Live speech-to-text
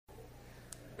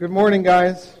Good morning,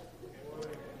 guys.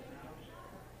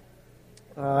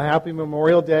 Happy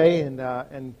Memorial Day,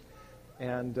 and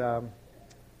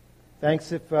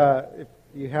thanks if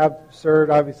you have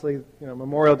served. Obviously,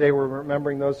 Memorial Day, we're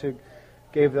remembering those who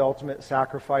gave the ultimate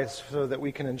sacrifice so that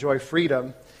we can enjoy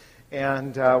freedom.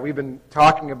 And we've been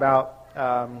talking about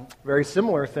very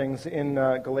similar things in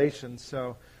Galatians.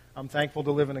 So I'm thankful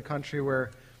to live in a country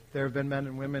where there have been men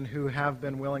and women who have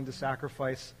been willing to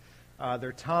sacrifice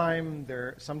their time,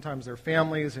 sometimes their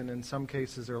families, and in some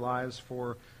cases their lives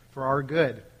for our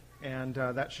good. And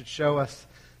that should show us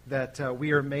that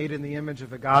we are made in the image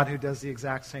of a God who does the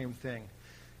exact same thing.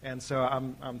 And so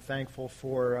I'm thankful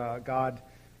for God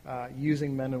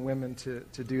using men and women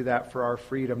to do that for our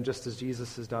freedom, just as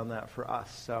Jesus has done that for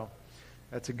us. So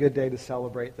that's a good day to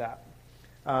celebrate that.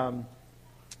 I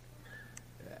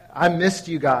missed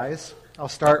you guys. I'll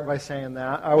start by saying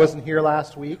that. I wasn't here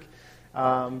last week.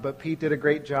 But Pete did a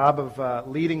great job of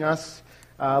leading us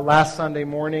last Sunday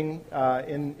morning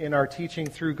in our teaching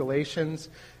through Galatians.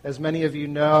 As many of you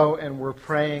know and were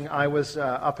praying, I was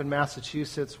up in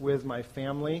Massachusetts with my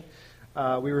family.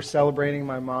 We were celebrating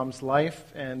my mom's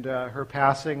life and her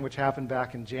passing, which happened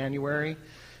back in January.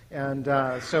 And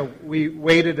so we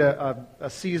waited a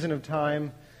season of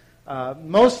time.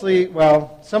 Mostly,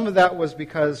 some of that was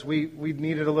because we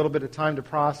needed a little bit of time to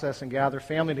process and gather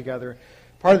family together.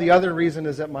 Part of the other reason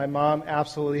is that my mom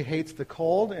absolutely hates the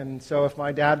cold, and so if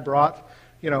my dad brought,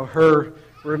 her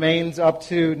remains up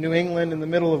to New England in the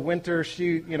middle of winter,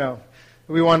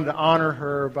 we wanted to honor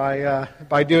her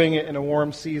by doing it in a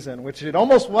warm season, which it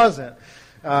almost wasn't.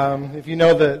 If you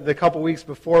know the couple weeks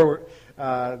before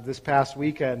this past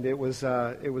weekend, it was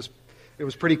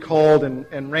pretty cold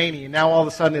and rainy. And now all of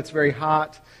a sudden it's very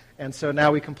hot. And so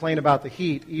now we complain about the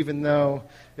heat, even though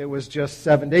it was just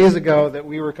 7 days ago that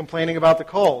we were complaining about the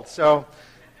cold.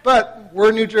 But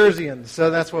we're New Jerseyans, so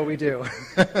that's what we do.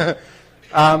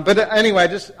 But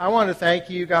anyway, I want to thank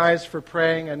you guys for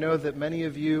praying. I know that many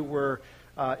of you were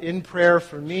in prayer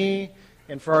for me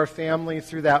and for our family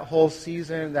through that whole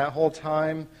season, that whole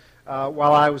time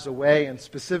while I was away. And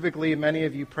specifically, many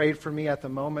of you prayed for me at the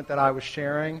moment that I was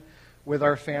sharing with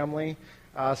our family.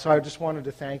 So I just wanted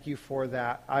to thank you for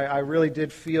that. I really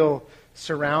did feel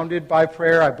surrounded by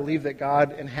prayer. I believe that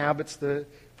God inhabits the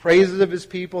praises of His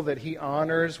people, that He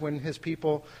honors when His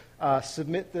people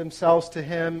submit themselves to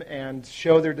Him and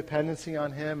show their dependency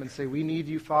on Him and say, "We need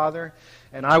you, Father."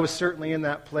 And I was certainly in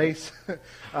that place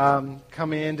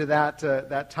coming into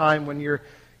that time when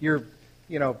you're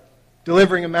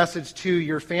delivering a message to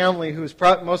your family, who's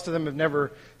most of them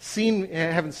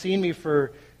haven't seen me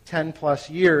for 10 plus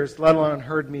years, let alone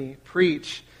heard me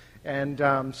preach. And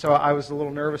so I was a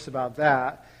little nervous about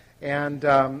that. And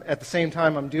at the same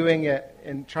time, I'm doing it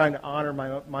and trying to honor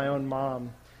my own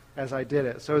mom as I did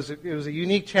it. So it was a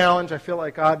unique challenge. I feel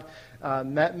like God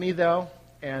met me, though,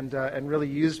 and really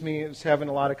used me. I was having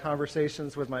a lot of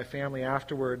conversations with my family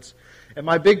afterwards. And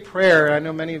my big prayer, and I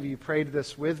know many of you prayed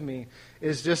this with me,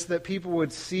 is just that people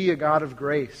would see a God of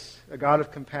grace, a God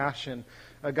of compassion,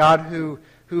 a God who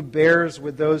bears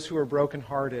with those who are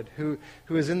brokenhearted, who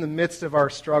is in the midst of our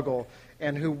struggle,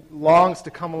 and who longs to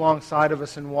come alongside of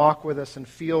us and walk with us and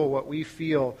feel what we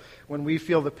feel when we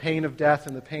feel the pain of death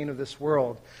and the pain of this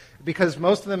world. Because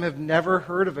most of them have never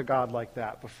heard of a God like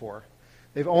that before.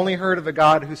 They've only heard of a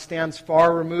God who stands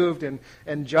far removed and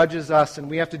judges us, and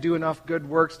we have to do enough good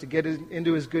works to get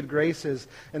into His good graces.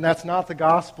 And that's not the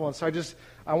gospel. And so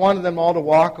I wanted them all to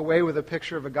walk away with a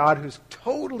picture of a God who's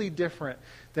totally different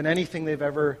than anything they've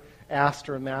ever asked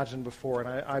or imagined before.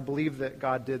 And I believe that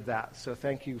God did that. So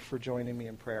thank you for joining me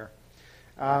in prayer.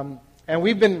 And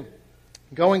we've been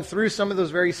going through some of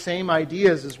those very same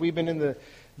ideas as we've been in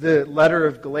the letter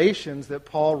of Galatians that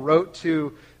Paul wrote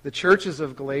to the churches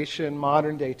of Galatia in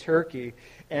modern-day Turkey.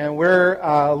 And we're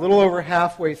a little over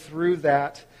halfway through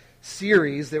that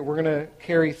series that we're going to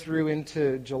carry through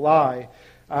into July.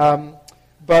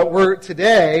 But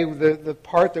today, the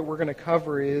part that we're going to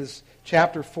cover is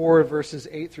chapter 4, verses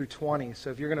 8 through 20.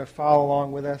 So if you're going to follow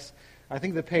along with us, I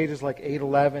think the page is like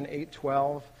 811,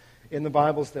 812 in the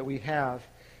Bibles that we have.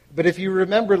 But if you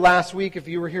remember last week, if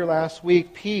you were here last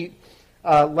week, Pete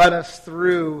led us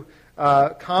through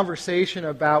a conversation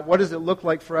about what does it look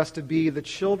like for us to be the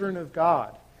children of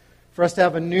God, for us to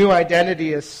have a new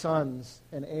identity as sons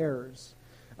and heirs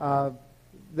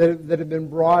that have been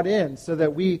brought in, so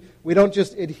that we don't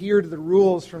just adhere to the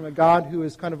rules from a God who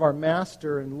is kind of our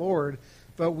master and Lord,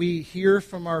 but we hear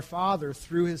from our Father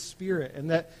through His Spirit. And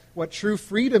that what true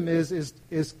freedom is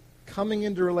coming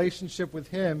into relationship with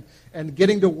Him and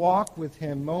getting to walk with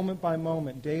Him moment by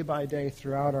moment, day by day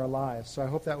throughout our lives. So I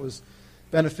hope that was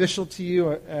beneficial to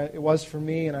you. It was for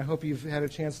me, and I hope you've had a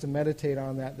chance to meditate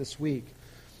on that this week.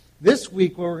 This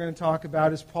week, what we're going to talk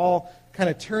about is Paul kind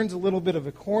of turns a little bit of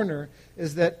a corner,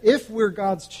 is that if we're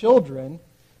God's children,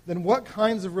 then what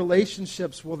kinds of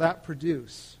relationships will that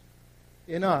produce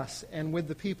in us and with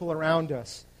the people around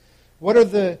us? What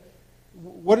is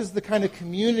the kind of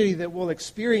community that we'll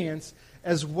experience,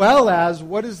 as well as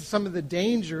what is some of the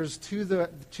dangers to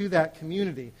that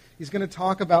community? He's going to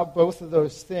talk about both of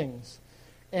those things.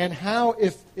 And how,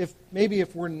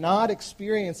 if we're not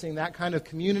experiencing that kind of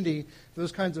community,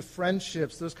 those kinds of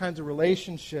friendships, those kinds of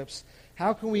relationships,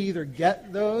 how can we either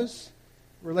get those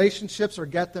relationships or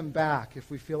get them back if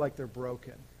we feel like they're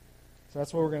broken? So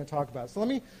that's what we're going to talk about. So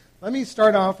let me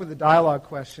start off with a dialogue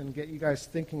question, get you guys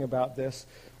thinking about this.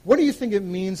 What do you think it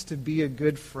means to be a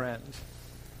good friend?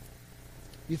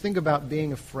 You think about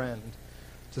being a friend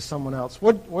to someone else.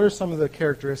 What are some of the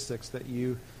characteristics that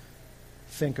you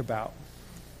think about?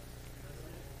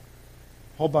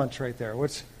 Whole bunch right there.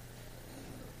 What's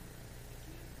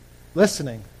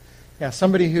listening? Yeah,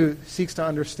 somebody who seeks to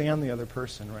understand the other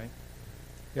person, right?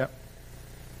 Yep.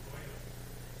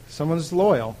 Someone who's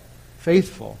loyal,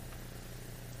 faithful.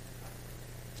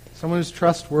 Someone who's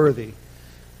trustworthy,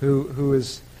 who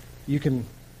is, you can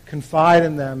confide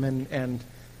in them and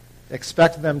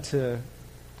expect them to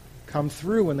come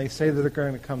through when they say that they're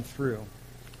going to come through.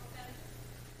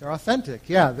 They're authentic.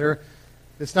 Yeah,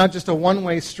 it's not just a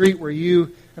one-way street where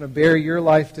you kind of bear your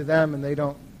life to them and they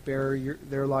don't bear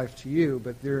their life to you,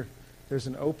 but there's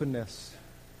an openness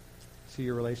to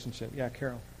your relationship. Yeah,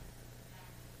 Carol.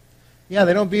 Yeah,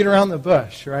 they don't beat around the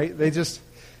bush, right?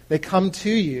 They come to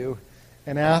you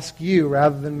and ask you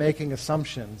rather than making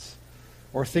assumptions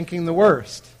or thinking the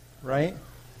worst, right?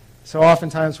 So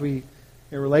oftentimes in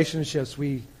relationships,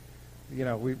 we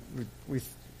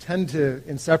tend to,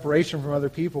 in separation from other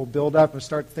people, build up and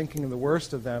start thinking of the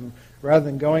worst of them rather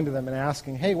than going to them and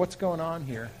asking, hey, what's going on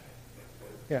here?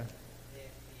 Yeah.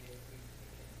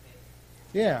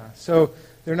 Yeah, so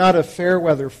they're not a fair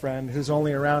weather friend who's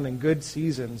only around in good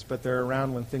seasons, but they're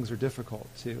around when things are difficult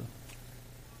too.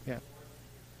 Yeah.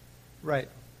 Right.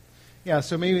 Yeah,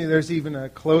 so maybe there's even a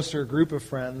closer group of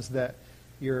friends that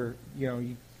you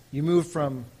move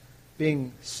from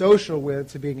being social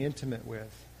with to being intimate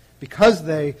with, because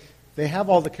they have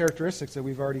all the characteristics that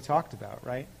we've already talked about,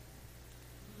 right?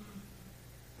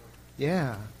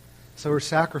 Yeah. So we're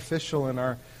sacrificial in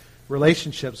our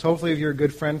relationships. Hopefully if you're a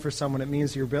good friend for someone, it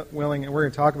means you're willing, and we're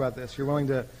going to talk about this, you're willing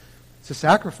to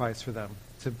sacrifice for them,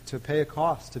 to pay a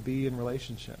cost to be in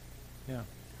relationship. Yeah.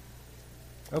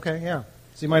 Okay, yeah.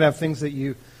 So you might have things that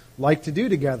you like to do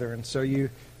together, and so you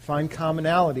find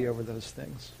commonality over those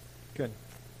things. Good.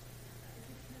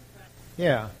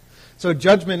 Yeah. So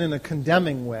judgment in a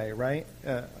condemning way, right?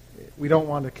 We don't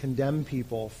want to condemn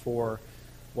people for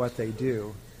what they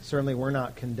do. Certainly we're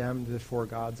not condemned before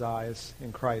God's eyes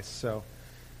in Christ. So,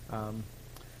 and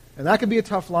that can be a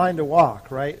tough line to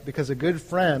walk, right? Because a good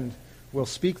friend will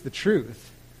speak the truth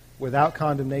without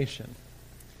condemnation.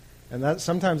 And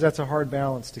sometimes that's a hard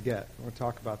balance to get. We'll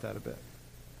talk about that a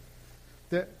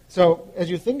bit. So as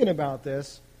you're thinking about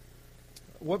this,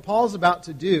 what Paul's about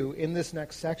to do in this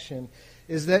next section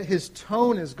is that his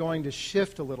tone is going to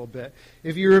shift a little bit.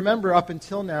 If you remember up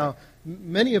until now,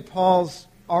 many of Paul's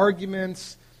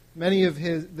arguments, many of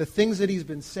the things that he's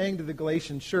been saying to the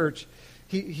Galatian church,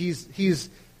 he's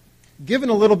given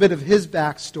a little bit of his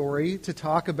backstory to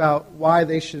talk about why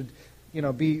they should,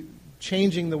 be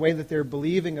changing the way that they're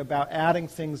believing, about adding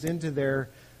things into their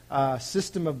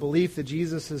system of belief that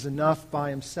Jesus is enough by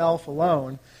himself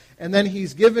alone. And then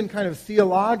he's given kind of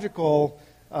theological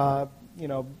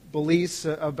beliefs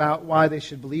about why they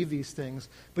should believe these things.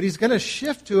 But he's going to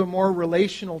shift to a more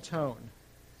relational tone.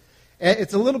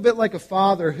 It's a little bit like a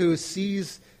father who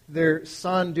sees their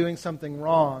son doing something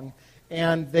wrong,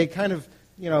 and they kind of,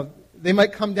 they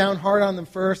might come down hard on them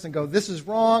first and go, this is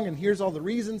wrong, and here's all the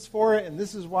reasons for it, and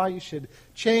this is why you should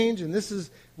change, and this is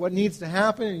what needs to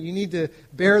happen, and you need to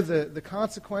bear the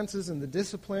consequences and the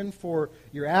discipline for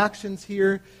your actions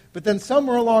here. But then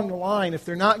somewhere along the line, if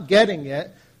they're not getting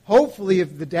it, hopefully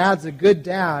if the dad's a good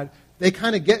dad, they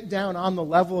kind of get down on the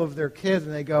level of their kids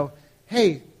and they go,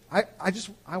 hey,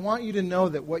 I want you to know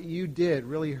that what you did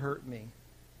really hurt me.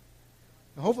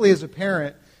 Hopefully as a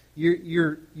parent,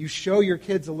 you show your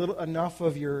kids enough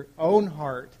of your own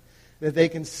heart that they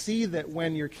can see that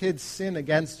when your kids sin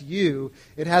against you,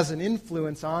 it has an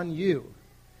influence on you.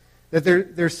 That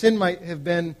their sin might have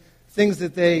been things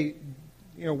that they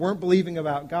weren't believing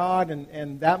about God,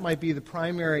 and that might be the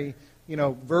primary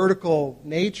vertical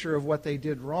nature of what they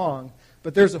did wrong.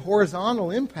 But there's a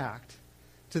horizontal impact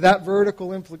to that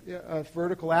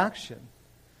vertical action.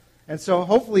 And so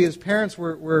hopefully as parents,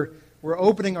 we're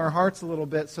opening our hearts a little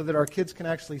bit so that our kids can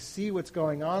actually see what's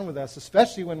going on with us,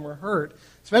 especially when we're hurt,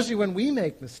 especially when we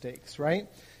make mistakes, right?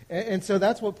 And so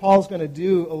that's what Paul's going to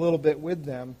do a little bit with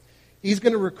them. He's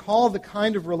going to recall the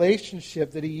kind of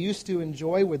relationship that he used to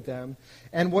enjoy with them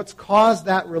and what's caused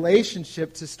that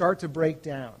relationship to start to break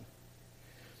down.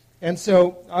 And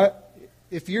so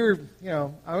if you're,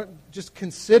 I would just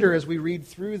consider as we read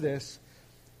through this,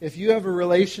 if you have a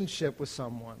relationship with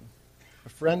someone, a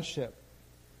friendship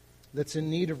that's in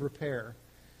need of repair,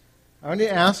 I want you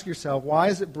to ask yourself, why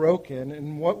is it broken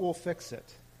and what will fix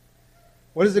it?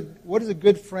 What does a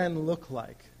good friend look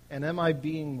like? And am I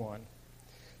being one?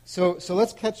 So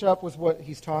let's catch up with what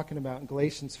he's talking about in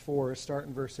Galatians 4, start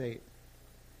in verse 8.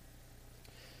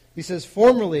 He says,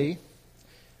 "Formerly,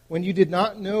 when you did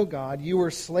not know God, you were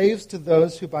slaves to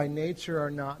those who by nature are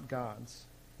not gods."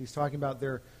 He's talking about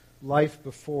their life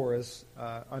before as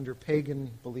under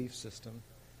pagan belief system.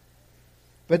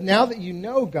 "But now that you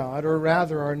know God, or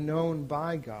rather are known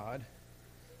by God,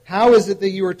 how is it that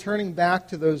you are turning back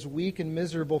to those weak and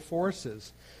miserable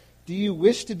forces? Do you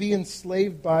wish to be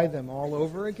enslaved by them all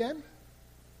over again?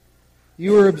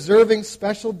 You are observing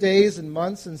special days and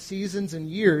months and seasons and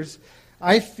years.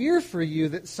 I fear for you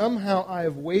that somehow I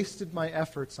have wasted my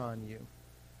efforts on you."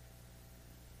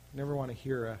 Never want to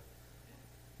hear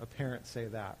a parent say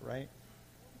that, right?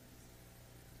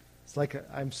 It's like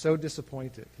I'm so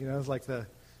disappointed. It's like the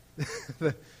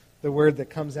the word that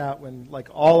comes out when like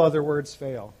all other words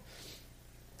fail.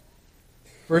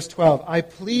 Verse 12, "I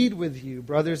plead with you,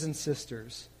 brothers and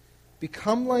sisters,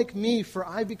 become like me, for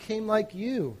I became like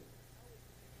you.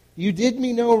 You did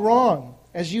me no wrong.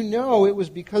 As you know, it was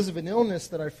because of an illness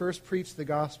that I first preached the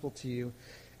gospel to you.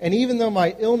 And even though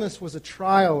my illness was a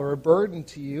trial or a burden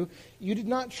to you, you did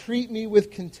not treat me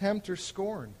with contempt or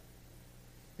scorn.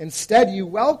 Instead, you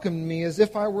welcomed me as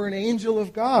if I were an angel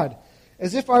of God,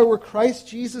 as if I were Christ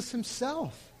Jesus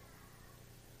himself.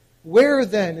 Where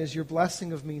then is your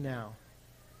blessing of me now?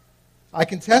 I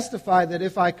can testify that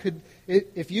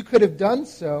if you could have done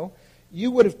so, you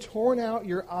would have torn out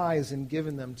your eyes and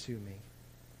given them to me.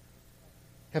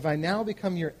 Have I now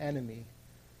become your enemy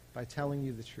by telling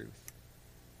you the truth?"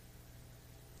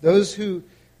 Those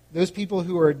people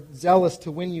who are zealous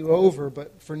to win you over,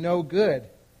 but for no good,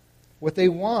 what they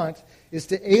want is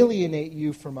to alienate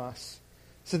you from us,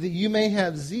 so that you may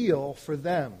have zeal for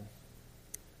them.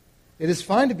 It is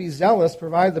fine to be zealous,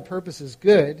 provided the purpose is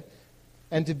good,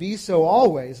 and to be so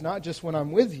always, not just when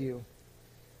I'm with you.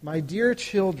 My dear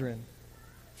children,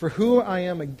 for whom I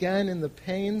am again in the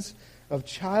pains of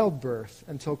childbirth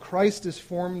until Christ is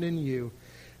formed in you,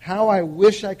 how I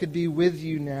wish I could be with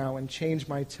you now and change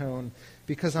my tone,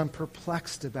 because I'm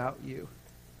perplexed about you.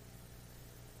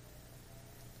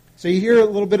 So you hear a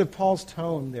little bit of Paul's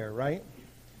tone there, right?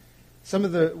 Some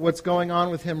of what's going on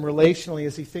with him relationally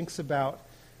as he thinks about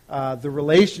the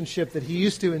relationship that he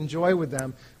used to enjoy with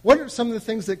them. What are some of the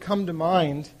things that come to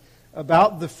mind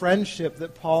about the friendship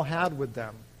that Paul had with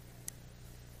them?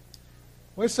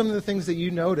 What are some of the things that you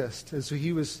noticed as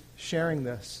he was sharing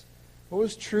this? What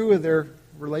was true of their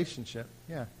relationship?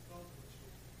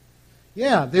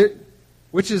 Yeah,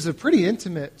 which is a pretty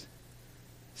intimate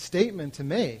statement to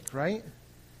make, right?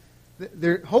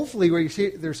 Hopefully where you see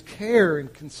there's care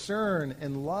and concern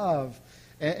and love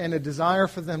and a desire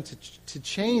for them to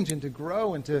change and to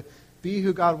grow and to be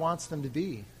who God wants them to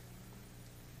be.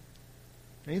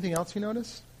 Anything else you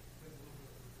notice?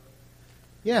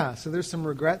 Yeah, so there's some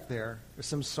regret there. There's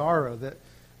some sorrow that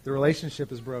the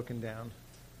relationship is broken down.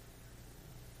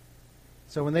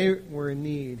 So when they were in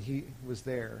need, he was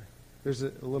there. There's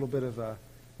a little bit of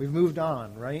we've moved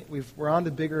on, right? We're on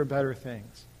to bigger, better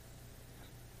things.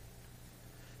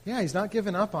 Yeah, he's not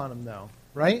giving up on them, though,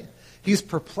 right? He's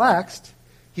perplexed.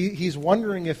 He's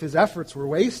wondering if his efforts were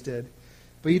wasted,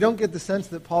 but you don't get the sense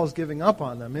that Paul's giving up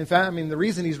on them. In fact, the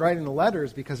reason he's writing the letter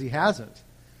is because he hasn't.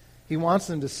 He wants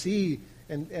them to see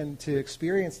and to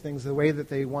experience things the way that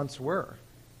they once were.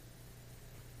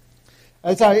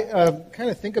 As I kind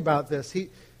of think about this,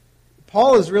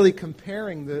 Paul is really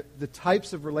comparing the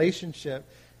types of relationship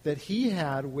that he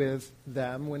had with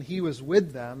them when he was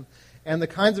with them and the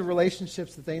kinds of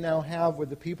relationships that they now have with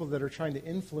the people that are trying to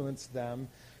influence them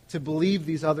to believe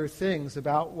these other things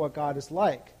about what God is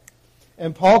like.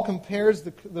 And Paul compares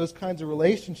those kinds of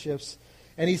relationships,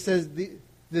 and he says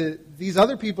these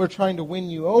other people are trying to win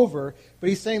you over, but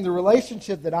he's saying the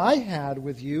relationship that I had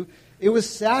with you, it was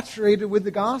saturated with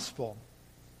the gospel.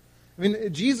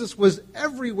 Jesus was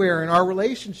everywhere in our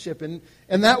relationship, and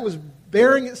that was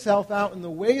bearing itself out in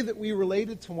the way that we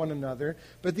related to one another.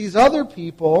 But these other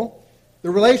people, the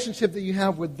relationship that you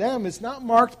have with them is not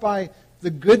marked by the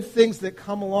good things that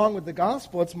come along with the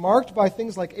gospel, it's marked by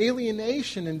things like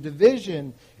alienation and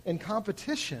division and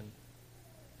competition.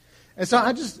 And so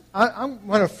I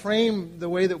want to frame the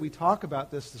way that we talk about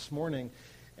this morning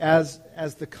as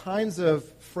the kinds of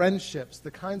friendships,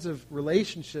 the kinds of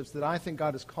relationships that I think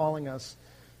God is calling us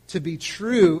to be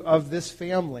true of this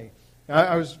family.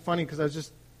 I was funny because I was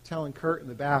just telling Kurt in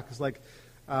the back, it's like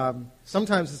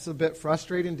sometimes it's a bit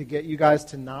frustrating to get you guys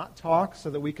to not talk so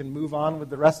that we can move on with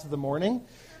the rest of the morning,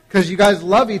 because you guys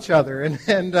love each other,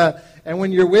 and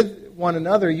when you're with one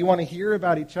another, you want to hear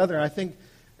about each other. And I think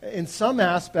in some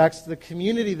aspects, the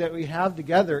community that we have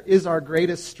together is our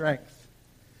greatest strength.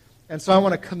 And so I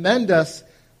want to commend us,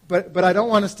 but I don't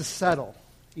want us to settle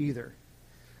either.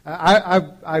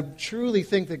 I truly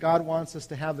think that God wants us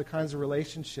to have the kinds of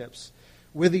relationships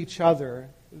with each other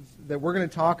that we're going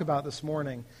to talk about this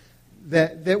morning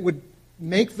that would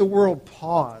make the world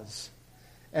pause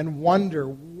and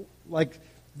wonder. Like,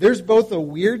 there's both a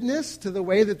weirdness to the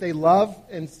way that they love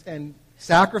and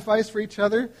sacrifice for each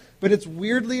other, but it's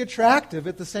weirdly attractive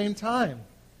at the same time.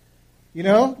 You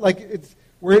know? Like,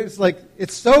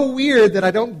 it's so weird that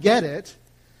I don't get it,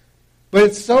 but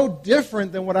it's so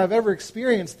different than what I've ever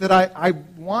experienced that I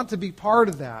want to be part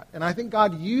of that. And I think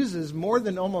God uses, more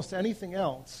than almost anything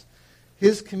else,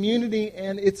 His community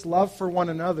and its love for one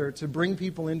another to bring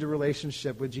people into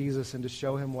relationship with Jesus and to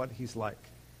show Him what He's like.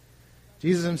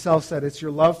 Jesus Himself said, it's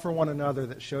your love for one another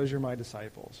that shows you're my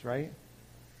disciples, right?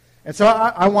 And so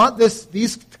I want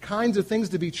these kinds of things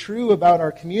to be true about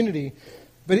our community.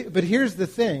 But here's the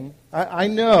thing. I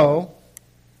know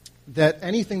that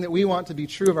anything that we want to be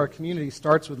true of our community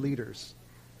starts with leaders.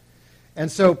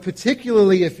 And so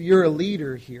particularly if you're a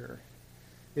leader here,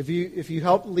 if you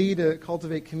help lead a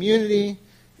Cultivate community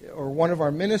or one of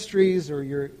our ministries, or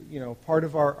you're part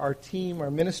of our team,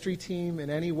 our ministry team in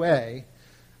any way,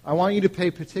 I want you to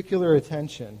pay particular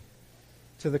attention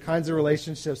to the kinds of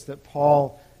relationships that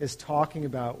Paul is talking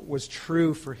about was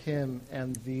true for him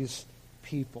and these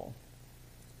people.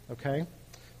 Okay?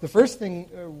 The first thing,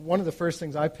 one of the first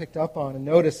things I picked up on and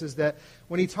noticed is that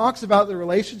when he talks about the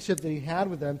relationship that he had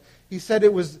with them, he said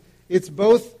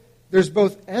there's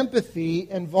both empathy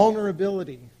and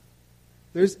vulnerability.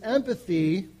 There's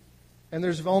empathy and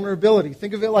there's vulnerability.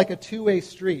 Think of it like a two-way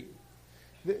street.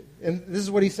 And this is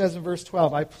what he says in verse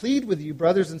 12. I plead with you,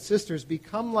 brothers and sisters,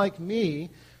 become like me,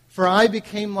 for I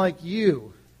became like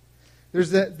you.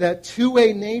 There's that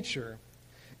two-way nature.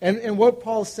 And what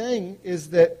Paul's saying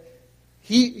is that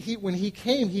when he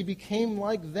came, he became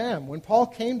like them. When Paul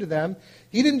came to them,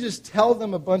 he didn't just tell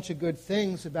them a bunch of good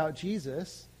things about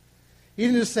Jesus. He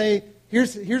didn't just say,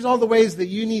 here's all the ways that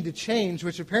you need to change,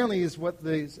 which apparently is what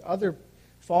these other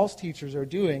false teachers are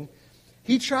doing.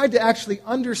 He tried to actually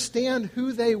understand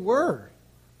who they were.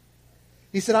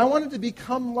 He said, I wanted to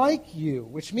become like you,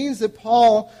 which means that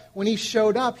Paul, when he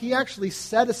showed up, he actually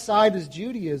set aside his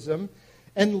Judaism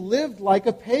and lived like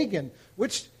a pagan,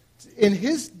 which in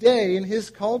his day, in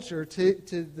his culture, to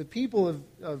the people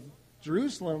of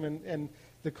Jerusalem and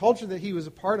the culture that he was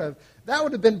a part of, that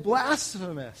would have been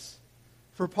blasphemous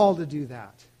for Paul to do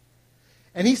that.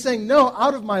 And he's saying, no,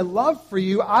 out of my love for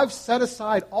you, I've set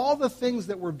aside all the things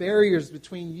that were barriers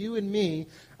between you and me.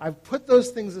 I've put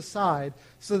those things aside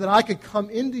so that I could come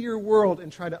into your world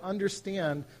and try to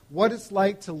understand what it's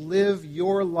like to live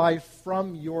your life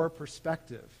from your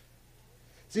perspective.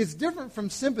 See, it's different from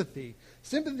sympathy.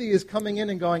 Sympathy is coming in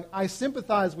and going, I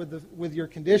sympathize with your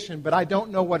condition, but I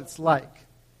don't know what it's like.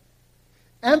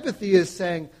 Empathy is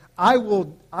saying, I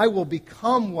will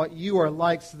become what you are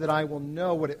like so that I will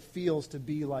know what it feels to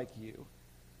be like you.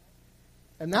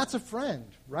 And that's a friend,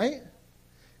 right?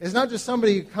 It's not just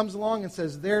somebody who comes along and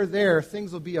says, there,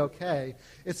 things will be okay.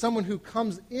 It's someone who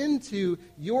comes into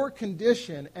your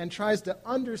condition and tries to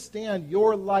understand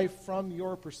your life from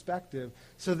your perspective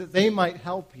so that they might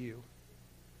help you.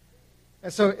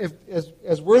 And so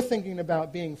as we're thinking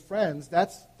about being friends,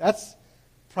 that's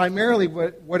primarily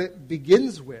what it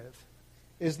begins with,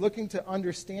 is looking to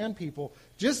understand people,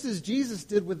 just as Jesus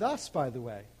did with us, by the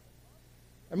way.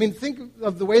 I mean, think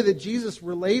of the way that Jesus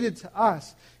related to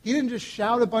us. He didn't just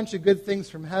shout a bunch of good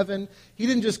things from heaven. He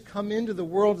didn't just come into the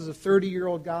world as a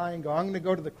 30-year-old guy and go, I'm going to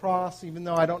go to the cross even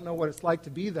though I don't know what it's like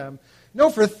to be them. No,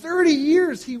 for 30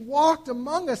 years he walked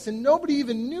among us and nobody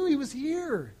even knew he was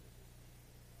here.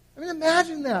 I mean,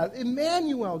 imagine that.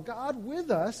 Emmanuel, God with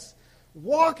us,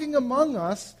 walking among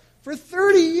us for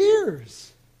 30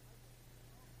 years.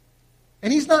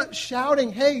 And he's not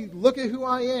shouting, hey, look at who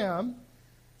I am.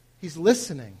 He's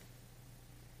listening.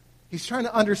 He's trying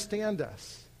to understand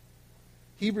us.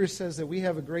 Hebrews says that we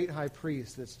have a great high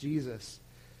priest, that's Jesus,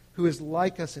 who is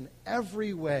like us in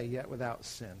every way, yet without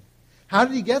sin. How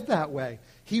did he get that way?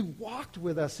 He walked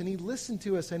with us, and he listened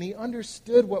to us, and he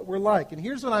understood what we're like. And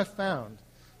here's what I found.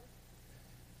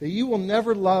 That you will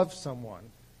never love someone.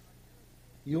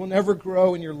 You will never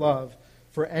grow in your love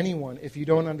for anyone if you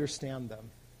don't understand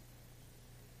them.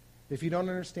 If you don't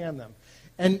understand them.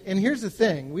 And here's the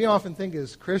thing. We often think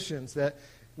as Christians that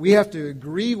we have to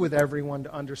agree with everyone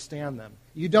to understand them.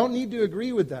 You don't need to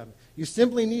agree with them. You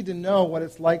simply need to know what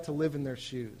it's like to live in their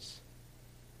shoes.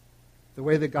 The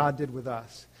way that God did with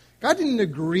us. God didn't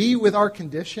agree with our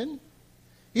condition.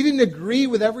 He didn't agree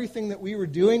with everything that we were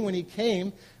doing when he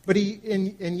came, but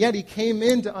and yet he came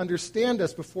in to understand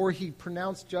us before he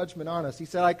pronounced judgment on us. He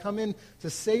said, I come in to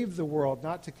save the world,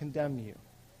 not to condemn you.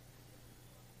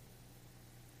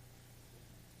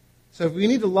 So if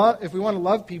we want to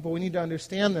love people, we need to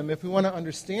understand them. If we want to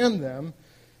understand them,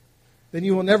 then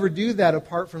you will never do that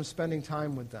apart from spending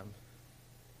time with them.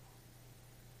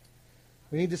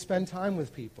 We need to spend time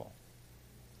with people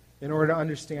in order to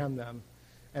understand them.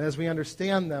 And as we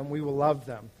understand them, we will love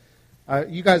them.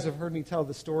 You guys have heard me tell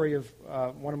the story of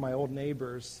one of my old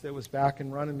neighbors that was back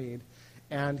in Runnymede.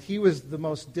 And he was the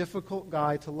most difficult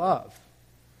guy to love.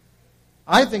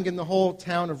 I think in the whole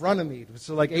town of Runnymede, which is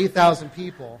like 8,000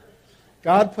 people,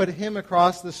 God put him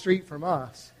across the street from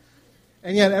us.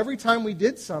 And yet every time we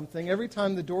did something, every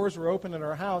time the doors were open at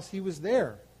our house, he was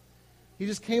there. He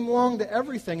just came along to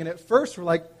everything. And at first, we're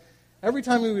like, every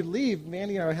time we would leave,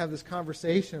 Mandy and I would have this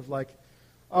conversation of like,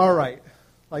 all right,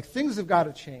 like things have got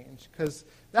to change because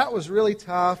that was really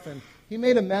tough and he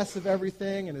made a mess of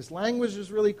everything and his language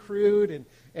was really crude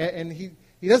and he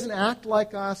doesn't act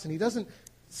like us and he doesn't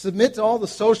submit to all the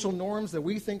social norms that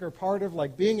we think are part of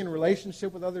like being in a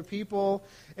relationship with other people.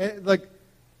 And like,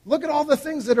 look at all the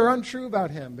things that are untrue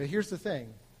about him. But here's the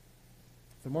thing.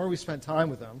 The more we spent time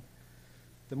with him,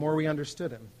 the more we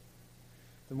understood him.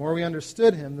 The more we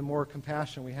understood him, the more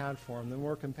compassion we had for him. The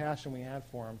more compassion we had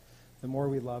for him, the more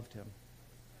we loved him.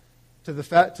 To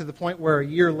the point where a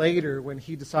year later, when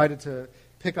he decided to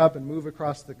pick up and move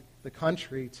across the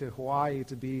country to Hawaii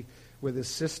to be with his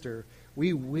sister,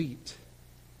 we wept.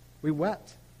 We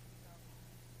wept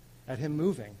at him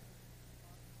moving.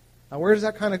 Now, where does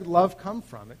that kind of love come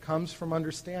from? It comes from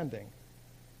understanding.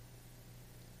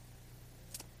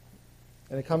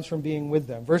 And it comes from being with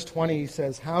them. Verse 20 he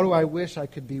says, how do I wish I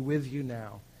could be with you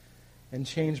now and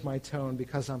change my tone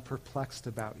because I'm perplexed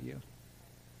about you.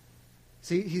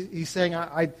 See, he's saying,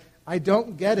 I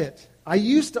don't get it. I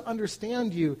used to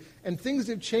understand you, and things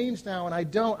have changed now, and I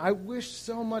don't. I wish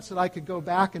so much that I could go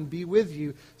back and be with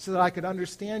you so that I could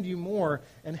understand you more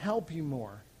and help you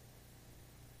more.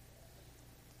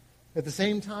 At the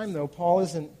same time, though, Paul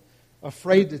isn't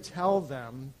afraid to tell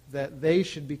them that they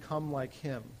should become like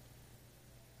him.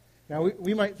 Now,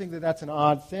 we might think that that's an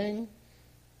odd thing,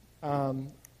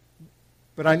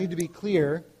 but I need to be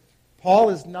clear. Paul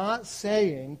is not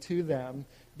saying to them,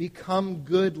 become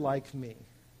good like me.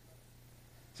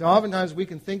 So oftentimes we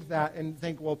can think that and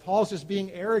think, well, Paul's just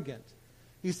being arrogant.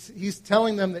 He's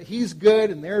telling them that he's good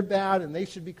and they're bad and they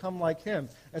should become like him.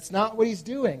 That's not what he's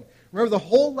doing. Remember, the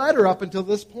whole letter up until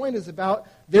this point is about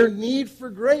their need for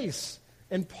grace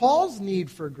and Paul's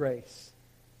need for grace.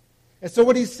 And so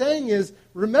what he's saying is,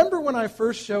 remember when I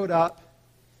first showed up?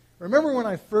 Remember when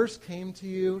I first came to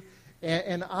you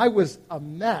and I was a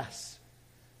mess?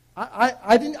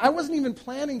 I wasn't even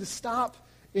planning to stop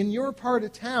in your part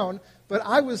of town, but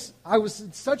I was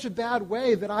in such a bad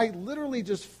way that I literally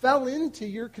just fell into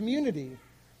your community.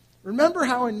 Remember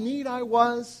how in need I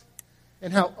was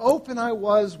and how open I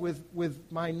was with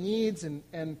my needs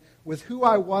and with who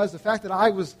I was, the fact that I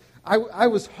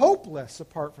was hopeless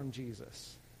apart from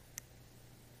Jesus.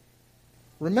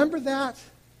 Remember that?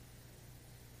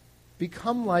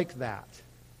 Become like that.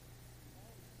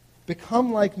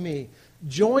 Become like me.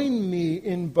 Join me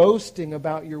in boasting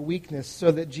about your weakness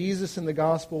so that Jesus and the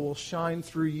gospel will shine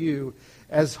through you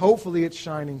as hopefully it's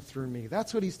shining through me.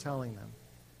 That's what he's telling them.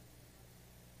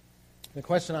 The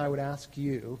question I would ask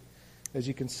you as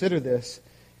you consider this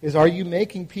is, are you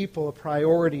making people a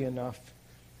priority enough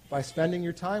by spending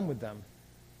your time with them?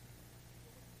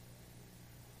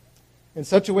 In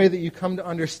such a way that you come to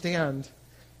understand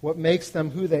what makes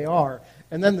them who they are.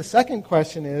 And then the second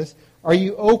question is, are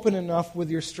you open enough with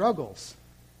your struggles?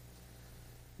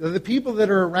 The people that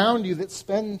are around you that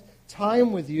spend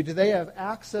time with you, do they have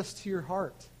access to your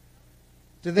heart?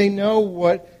 Do they know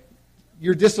what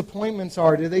your disappointments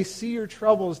are? Do they see your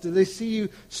troubles? Do they see you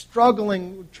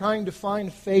struggling, trying to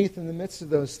find faith in the midst of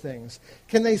those things?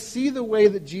 Can they see the way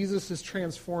that Jesus is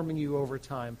transforming you over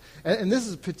time? And this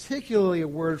is particularly a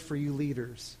word for you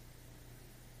leaders.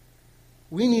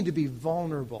 We need to be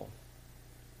vulnerable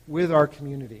with our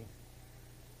community.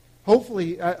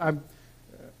 hopefully, I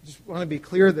just want to be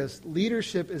clear of this.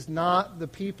 Leadership is not the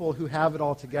people who have it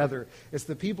all together. It's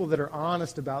the people that are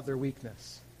honest about their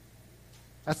weakness.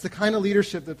 That's the kind of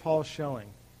leadership that Paul is showing.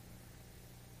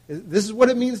 This is what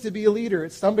it means to be a leader.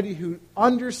 It's somebody who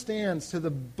understands to the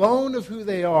bone of who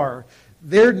they are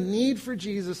their need for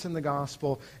Jesus in the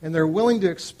gospel, and they're willing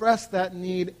to express that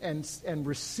need and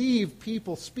receive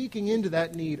people speaking into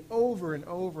that need over and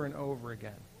over and over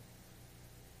again.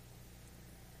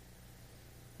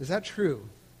 Is that true?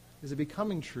 Is it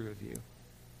becoming true of you?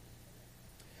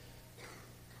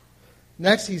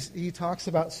 Next, he talks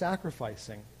about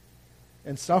sacrificing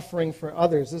and suffering for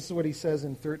others. This is what he says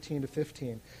in 13 to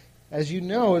 15. As you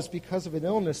know, it's because of an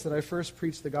illness that I first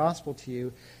preached the gospel to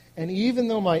you. And even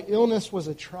though my illness was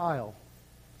a trial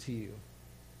to you,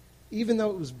 even though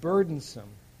it was burdensome,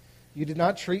 you did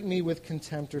not treat me with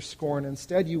contempt or scorn.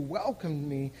 Instead, you welcomed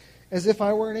me as if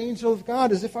I were an angel of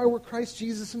God, as if I were Christ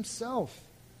Jesus himself.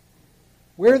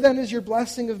 Where then is your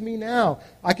blessing of me now?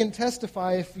 I can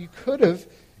testify if you could have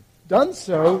done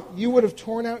so, you would have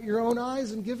torn out your own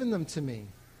eyes and given them to me.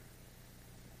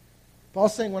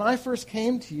 Paul's saying, when I first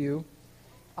came to you,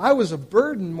 I was a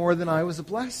burden more than I was a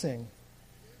blessing.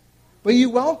 But you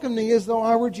welcomed me as though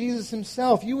I were Jesus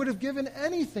himself. You would have given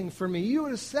anything for me. You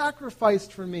would have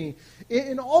sacrificed for me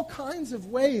in all kinds of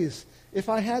ways if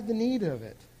I had the need of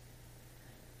it.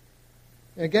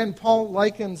 And again, Paul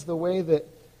likens the way that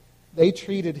they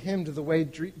treated him to the way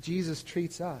Jesus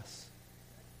treats us.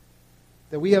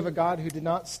 That we have a God who did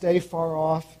not stay far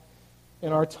off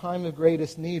in our time of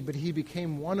greatest need, but he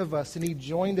became one of us, and he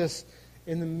joined us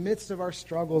in the midst of our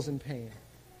struggles and pain.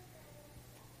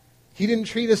 He didn't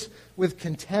treat us with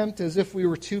contempt as if we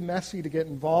were too messy to get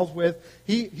involved with.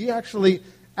 He actually,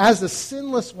 as a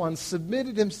sinless one,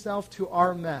 submitted himself to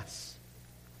our mess.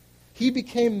 He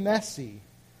became messy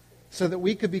so that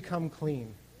we could become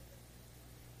clean.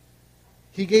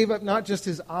 He gave up not just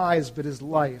his eyes, but his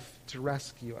life to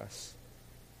rescue us.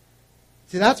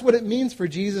 See, that's what it means for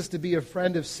Jesus to be a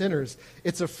friend of sinners.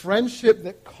 It's a friendship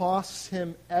that costs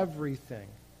him everything.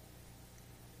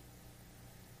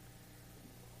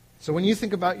 So when you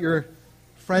think about your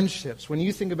friendships, when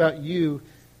you think about you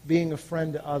being a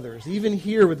friend to others, even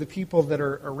here with the people that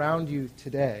are around you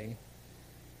today,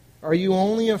 are you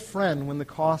only a friend when the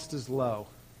cost is low?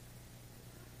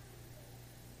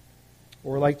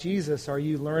 Or like Jesus, are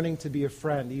you learning to be a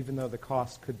friend even though the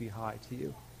cost could be high to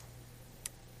you?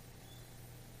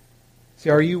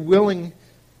 See, are you willing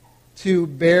to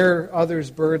bear others'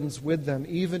 burdens with them,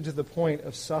 even to the point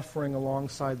of suffering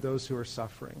alongside those who are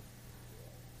suffering?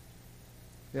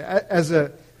 As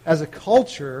a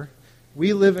culture,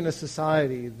 we live in a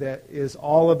society that is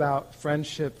all about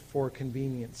friendship for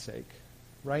convenience sake,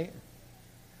 right?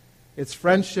 It's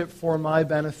friendship for my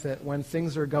benefit when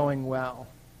things are going well.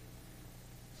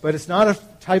 But it's not a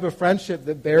type of friendship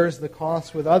that bears the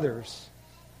cost with others.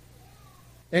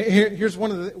 And here's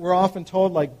one of the, we're often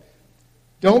told, like,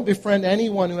 don't befriend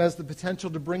anyone who has the potential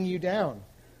to bring you down.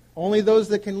 Only those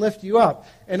that can lift you up.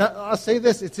 And I'll say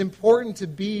this, it's important to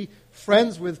be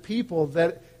friends with people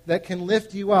that can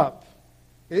lift you up.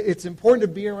 It's important to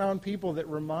be around people that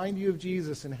remind you of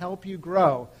Jesus and help you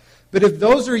grow. But if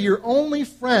those are your only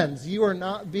friends, you are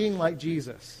not being like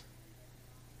Jesus.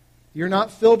 You're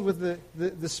not filled with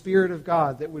the Spirit of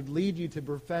God that would lead you to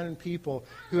befriend people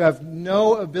who have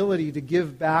no ability to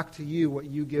give back to you what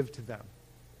you give to them.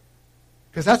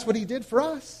 Because that's what he did for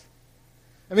us.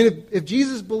 I mean, if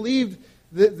Jesus believed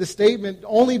the statement,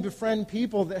 only befriend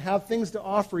people that have things to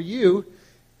offer you,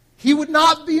 he would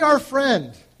not be our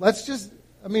friend. Let's just,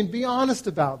 be honest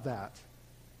about that.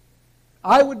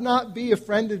 I would not be a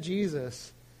friend of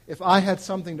Jesus if I had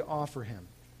something to offer him.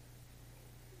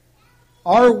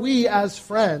 Are we, as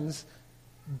friends,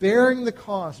 bearing the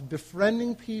cost,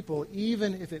 befriending people,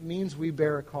 even if it means we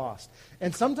bear a cost?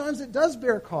 And sometimes it does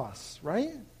bear costs,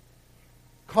 right?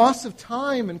 Costs of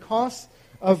time and costs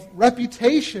of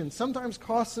reputation, sometimes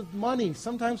costs of money,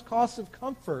 sometimes costs of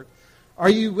comfort. Are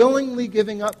you willingly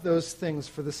giving up those things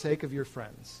for the sake of your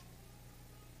friends?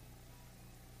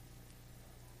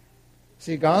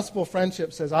 See, gospel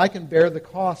friendship says, I can bear the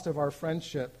cost of our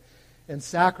friendship and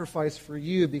sacrifice for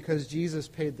you because Jesus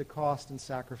paid the cost and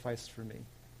sacrificed for me.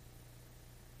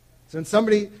 So when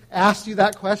somebody asks you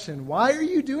that question, why are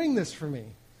you doing this for me?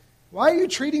 Why are you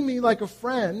treating me like a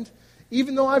friend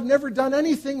even though I've never done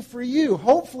anything for you?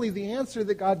 Hopefully the answer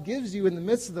that God gives you in the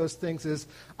midst of those things is,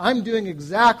 I'm doing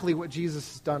exactly what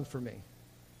Jesus has done for me.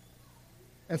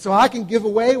 And so I can give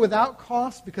away without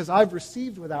cost because I've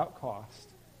received without cost.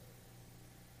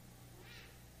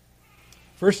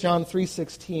 1 John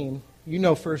 3:16, you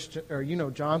know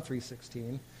John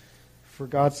 3:16. For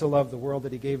God so loved the world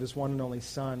that he gave his one and only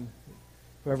Son.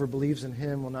 Whoever believes in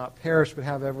him will not perish but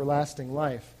have everlasting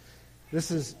life.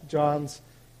 This is John's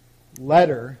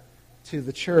letter to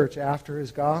the church after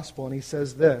his gospel, and he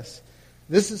says this.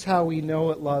 This is how we know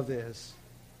what love is.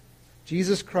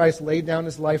 Jesus Christ laid down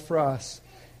his life for us,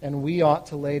 and we ought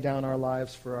to lay down our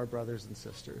lives for our brothers and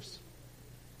sisters.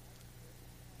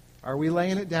 Are we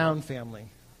laying it down, family?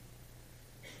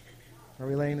 Are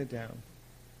we laying it down?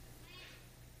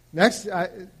 Next,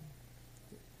 the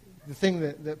thing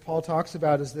that Paul talks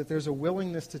about is that there's a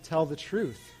willingness to tell the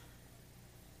truth.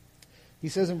 He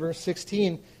says in verse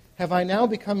 16, "Have I now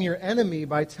become your enemy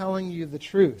by telling you the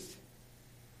truth?"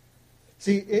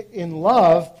 See, in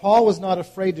love, Paul was not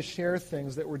afraid to share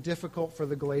things that were difficult for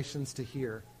the Galatians to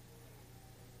hear.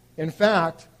 In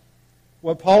fact,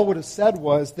 what Paul would have said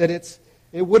was that it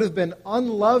would have been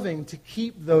unloving to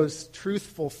keep those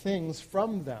truthful things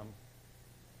from them.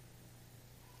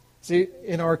 See,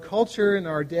 in our culture, in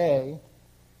our day,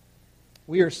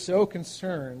 we are so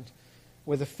concerned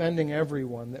with offending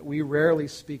everyone that we rarely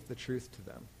speak the truth to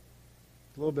them.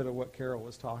 A little bit of what Carol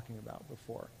was talking about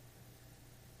before.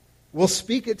 We'll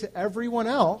speak it to everyone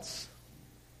else.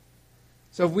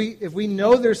 So if we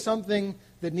know there's something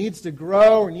that needs to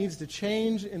grow or needs to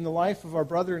change in the life of our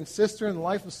brother and sister, in the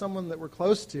life of someone that we're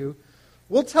close to,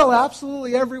 we'll tell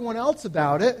absolutely everyone else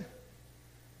about it.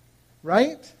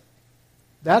 Right?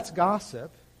 That's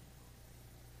gossip.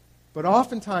 But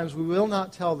oftentimes we will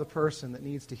not tell the person that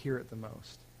needs to hear it the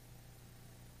most.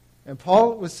 And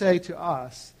Paul would say to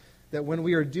us that when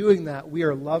we are doing that, we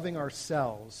are loving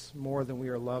ourselves more than we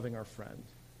are loving our friend.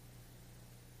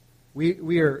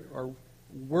 We are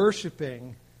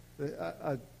worshiping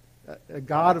a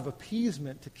God of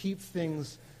appeasement to keep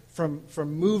things from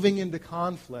moving into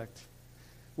conflict,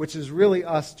 which is really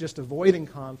us just avoiding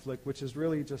conflict, which is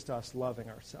really just us loving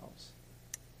ourselves.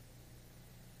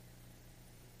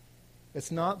 It's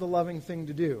not the loving thing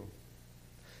to do.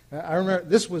 I remember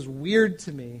this was weird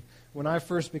to me when I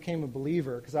first became a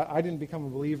believer, because I didn't become a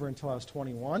believer until I was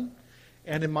 21.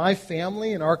 And in my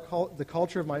family, in the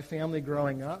culture of my family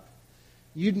growing up,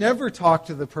 you'd never talk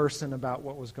to the person about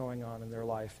what was going on in their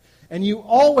life. And you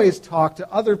always talk to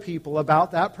other people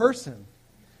about that person.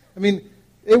 I mean,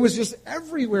 it was just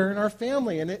everywhere in our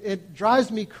family. And it drives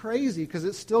me crazy because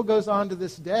it still goes on to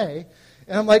this day.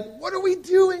 And I'm like, what are we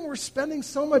doing? We're spending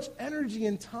so much energy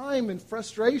and time and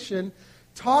frustration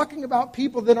talking about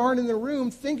people that aren't in the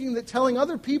room, thinking that telling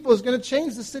other people is going to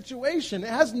change the situation. It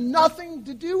has nothing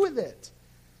to do with it.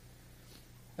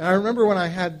 And I remember when I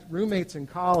had roommates in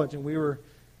college and we were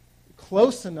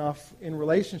close enough in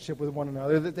relationship with one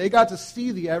another that they got to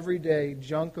see the everyday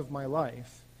junk of my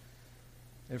life.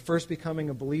 At first becoming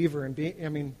a believer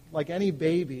and like any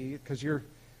baby, because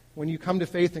when you come to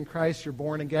faith in Christ, you're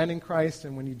born again in Christ,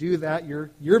 and when you do that,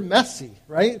 you're messy,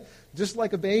 right? Just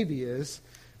like a baby is.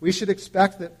 We should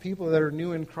expect that people that are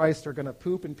new in Christ are going to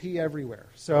poop and pee everywhere.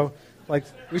 So,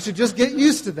 we should just get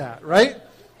used to that, right?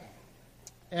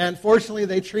 And fortunately,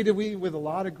 they treated me with a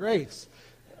lot of grace.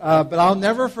 But I'll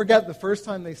never forget the first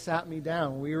time they sat me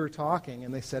down. We were talking,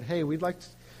 and they said, "Hey, we'd like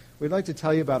to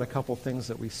tell you about a couple things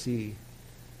that we see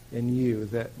in you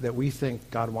that we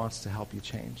think God wants to help you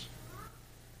change."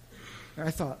 And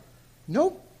I thought,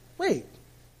 no, wait,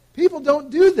 people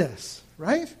don't do this,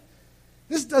 right?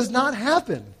 This does not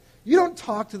happen. You don't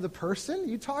talk to the person,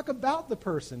 you talk about the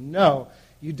person. No,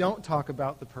 you don't talk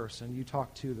about the person, you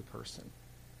talk to the person.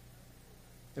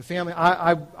 And family,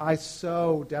 I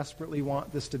so desperately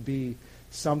want this to be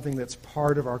something that's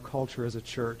part of our culture as a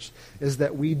church, is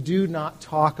that we do not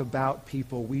talk about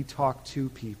people, we talk to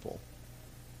people.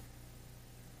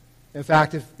 In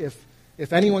fact,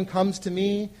 if anyone comes to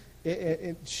me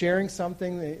sharing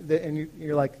something and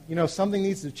you're like, something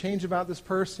needs to change about this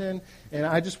person, and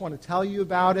I just want to tell you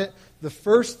about it, the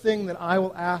first thing that I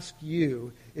will ask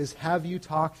you is, have you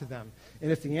talked to them?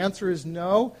 And if the answer is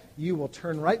no, you will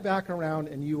turn right back around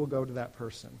and you will go to that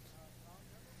person.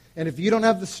 And if you don't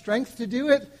have the strength to do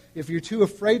it, if you're too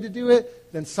afraid to do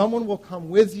it, then someone will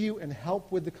come with you and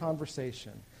help with the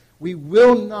conversation. We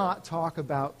will not talk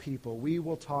about people. We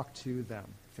will talk to them,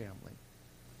 family.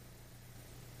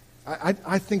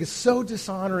 I think it's so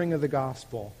dishonoring of the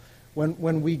gospel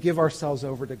when we give ourselves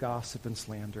over to gossip and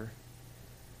slander.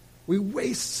 We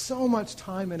waste so much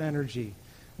time and energy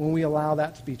when we allow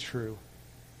that to be true.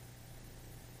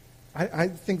 I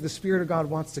think the Spirit of God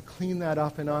wants to clean that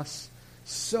up in us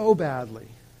so badly.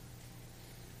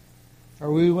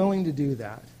 Are we willing to do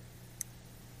that?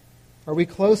 Are we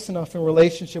close enough in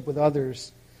relationship with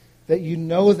others that you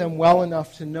know them well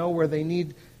enough to know where they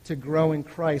need to grow in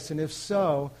Christ? And if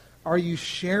so, are you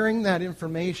sharing that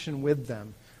information with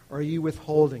them? or are you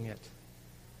withholding it?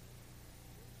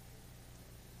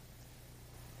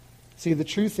 See, the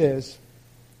truth is,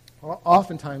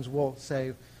 oftentimes we'll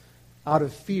say, out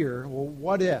of fear, well,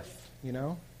 what if,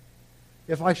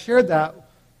 If I shared that,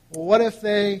 well, what if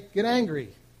they get angry?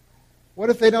 What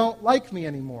if they don't like me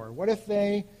anymore? What if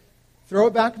they throw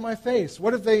it back in my face?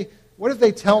 What if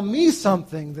they tell me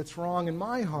something that's wrong in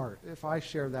my heart if I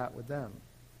share that with them?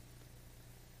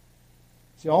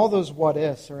 See, all those what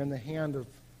ifs are in the hand of,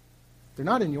 they're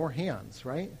not in your hands,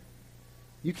 right?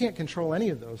 You can't control any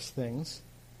of those things.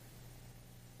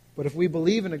 But if we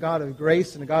believe in a God of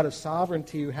grace and a God of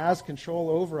sovereignty who has control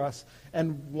over us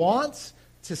and wants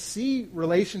to see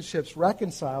relationships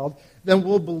reconciled, then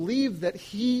we'll believe that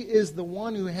He is the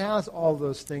one who has all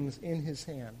those things in His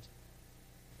hand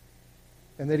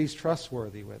and that He's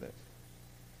trustworthy with it.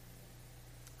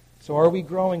 So are we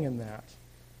growing in that?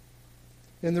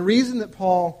 And the reason that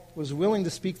Paul was willing to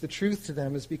speak the truth to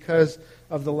them is because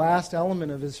of the last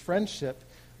element of his friendship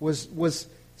was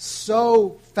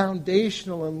so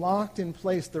foundational and locked in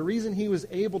place. The reason he was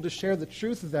able to share the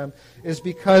truth with them is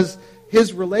because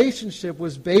his relationship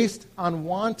was based on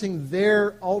wanting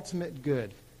their ultimate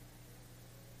good.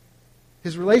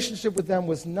 His relationship with them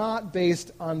was not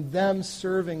based on them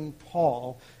serving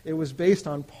Paul. It was based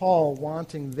on Paul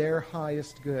wanting their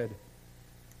highest good.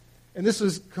 And this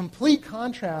was complete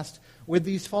contrast with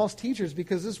these false teachers,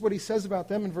 because this is what he says about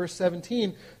them in verse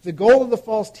 17. The goal of the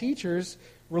false teachers'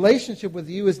 relationship with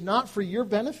you is not for your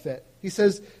benefit. He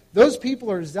says, those people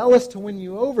are zealous to win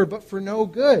you over, but for no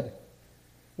good.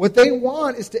 What they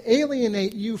want is to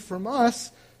alienate you from us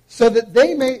so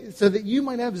that you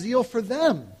might have zeal for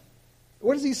them.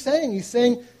 What is he saying? He's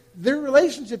saying their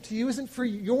relationship to you isn't for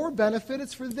your benefit,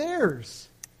 it's for theirs.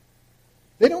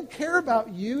 They don't care about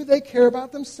you, they care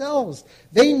about themselves.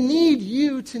 They need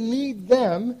you to need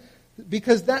them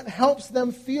because that helps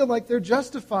them feel like they're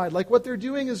justified, like what they're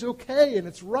doing is okay and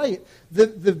it's right.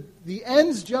 The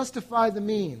ends justify the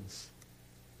means.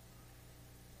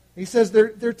 He says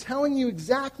they're telling you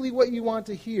exactly what you want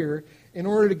to hear in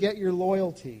order to get your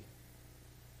loyalty.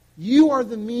 You are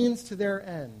the means to their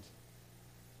end.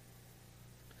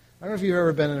 I don't know if you've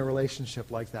ever been in a relationship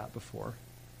like that before.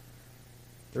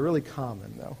 They're really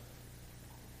common, though.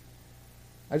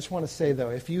 I just want to say,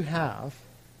 though, if you have,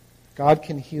 God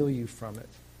can heal you from it.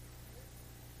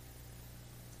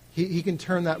 He can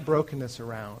turn that brokenness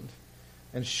around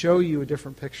and show you a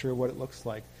different picture of what it looks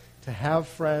like to have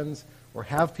friends or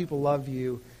have people love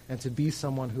you and to be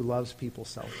someone who loves people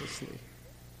selflessly.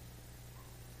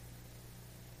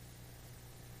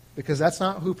 Because that's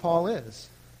not who Paul is.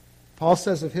 Paul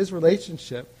says of his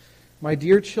relationship, my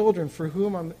dear children, for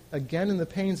whom I'm again in the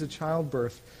pains of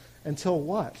childbirth, until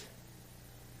what?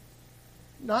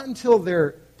 Not until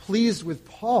they're pleased with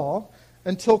Paul,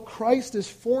 until Christ is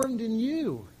formed in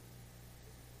you.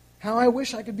 How I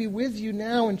wish I could be with you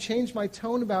now and change my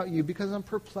tone about you because I'm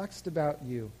perplexed about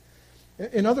you.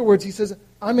 In other words, he says,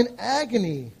 I'm in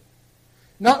agony.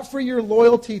 Not for your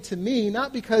loyalty to me,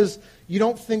 not because you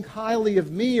don't think highly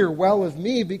of me or well of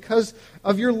me, because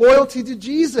of your loyalty to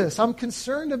Jesus. I'm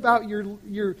concerned about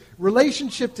your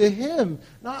relationship to Him,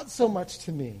 not so much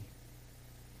to me.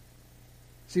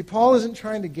 See, Paul isn't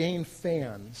trying to gain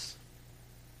fans.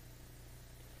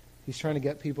 He's trying to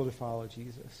get people to follow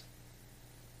Jesus.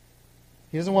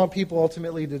 He doesn't want people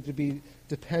ultimately to be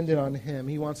dependent on Him.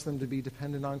 He wants them to be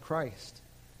dependent on Christ.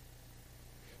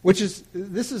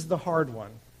 This is the hard one,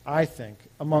 I think,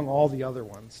 among all the other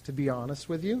ones, to be honest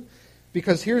with you.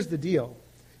 Because here's the deal.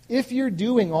 If you're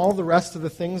doing all the rest of the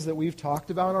things that we've talked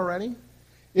about already,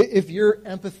 if you're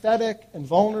empathetic and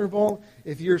vulnerable,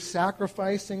 if you're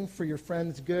sacrificing for your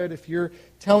friend's good, if you're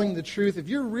telling the truth, if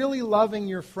you're really loving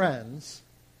your friends,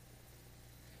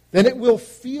 then it will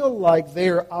feel like they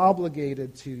are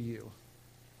obligated to you.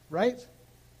 Right?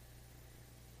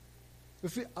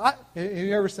 Have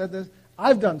you ever said this?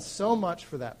 I've done so much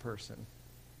for that person,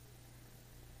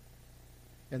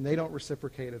 and they don't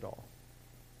reciprocate at all.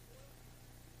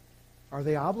 Are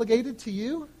they obligated to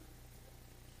you?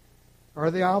 Or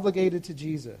are they obligated to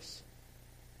Jesus?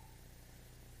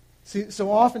 See,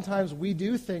 so oftentimes we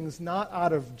do things not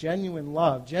out of genuine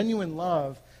love. Genuine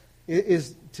love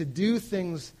is to do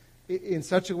things in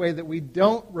such a way that we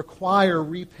don't require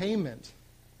repayment.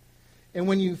 And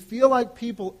when you feel like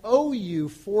people owe you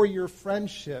for your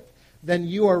friendship, then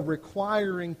you are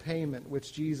requiring payment,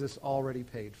 which Jesus already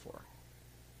paid for.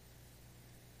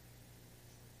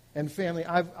 And family,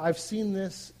 I've seen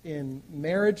this in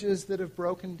marriages that have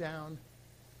broken down.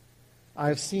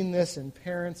 I've seen this in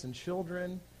parents and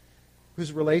children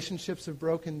whose relationships have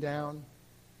broken down.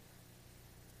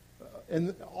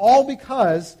 And all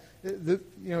because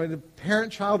the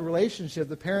parent-child relationship,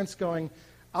 the parents going,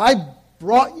 I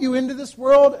brought you into this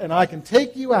world and I can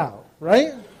take you out,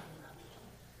 right?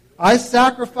 I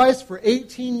sacrificed for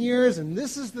 18 years and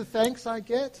this is the thanks I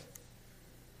get.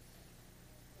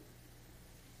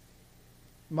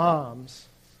 Moms,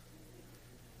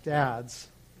 dads,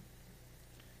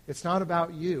 it's not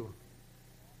about you.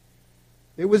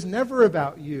 It was never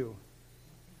about you.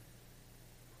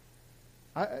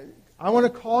 I want to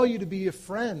call you to be a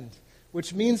friend,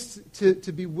 which means to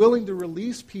be willing to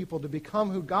release people to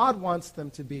become who God wants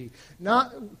them to be,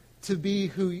 not to be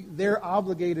who they're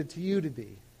obligated to you to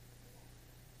be.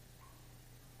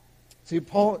 See,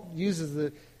 Paul uses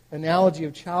the analogy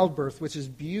of childbirth, which is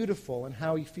beautiful in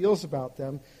how he feels about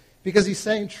them, because he's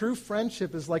saying true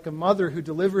friendship is like a mother who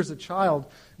delivers a child,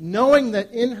 knowing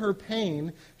that in her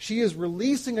pain, she is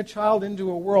releasing a child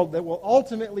into a world that will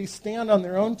ultimately stand on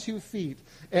their own 2 feet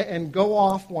and go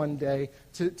off one day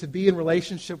to be in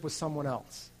relationship with someone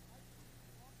else.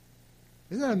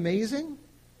 Isn't that amazing?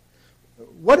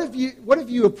 What if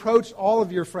you approached all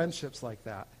of your friendships like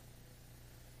that?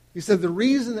 You said, the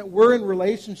reason that we're in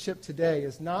relationship today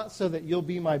is not so that you'll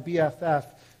be my BFF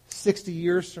 60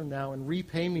 years from now and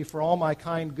repay me for all my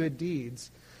kind good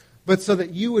deeds, but so that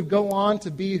you would go on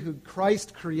to be who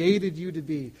Christ created you to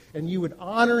be, and you would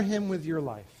honor him with your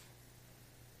life.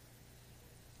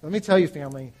 Let me tell you,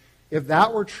 family, if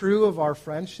that were true of our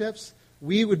friendships,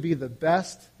 we would be the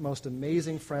best, most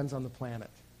amazing friends on the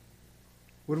planet.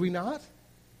 Would we not?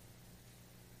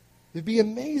 It'd be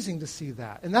amazing to see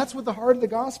that. And that's what the heart of the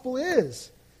gospel is.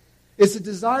 It's a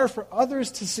desire for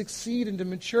others to succeed and to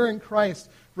mature in Christ,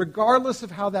 regardless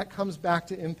of how that comes back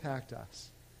to impact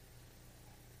us.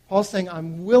 Paul's saying,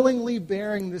 I'm willingly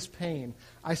bearing this pain.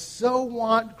 I so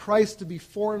want Christ to be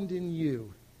formed in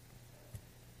you.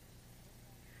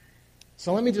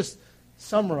 So let me just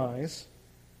summarize.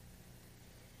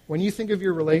 When you think of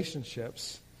your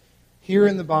relationships, here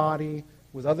in the body,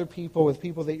 with other people, with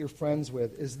people that you're friends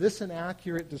with, is this an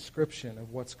accurate description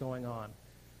of what's going on?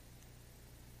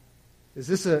 Is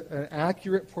this an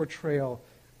accurate portrayal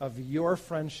of your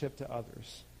friendship to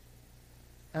others?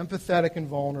 Empathetic and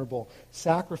vulnerable,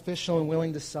 sacrificial and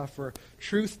willing to suffer,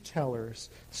 truth tellers,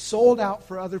 sold out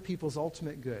for other people's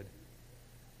ultimate good.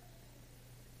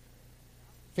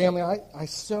 Family, I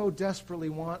so desperately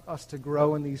want us to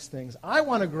grow in these things. I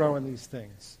want to grow in these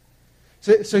things.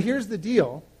 So here's the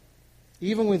deal.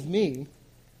 Even with me,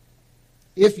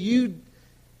 if you,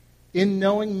 in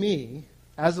knowing me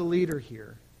as a leader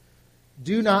here,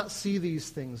 do not see these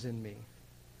things in me,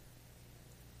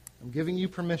 I'm giving you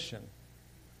permission.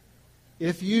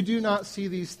 If you do not see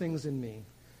these things in me,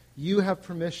 you have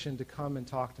permission to come and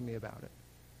talk to me about it.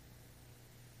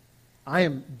 I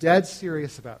am dead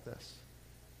serious about this.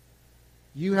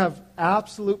 You have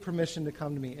absolute permission to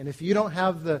come to me. And if you don't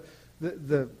have the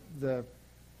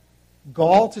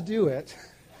gall to do it,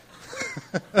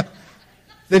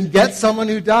 then get someone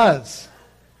who does.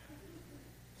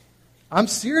 I'm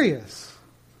serious.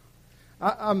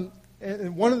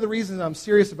 And one of the reasons I'm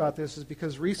serious about this is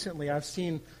because recently I've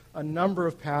seen a number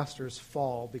of pastors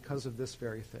fall because of this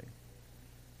very thing.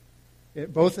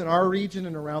 Both in our region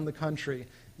and around the country.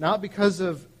 Not because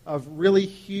of really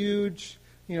huge,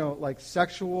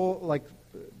 sexual,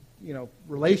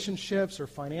 relationships or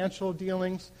financial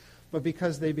dealings, but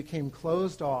because they became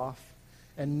closed off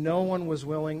and no one was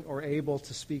willing or able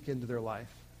to speak into their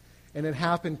life. And it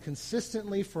happened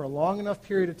consistently for a long enough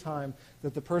period of time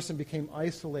that the person became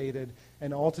isolated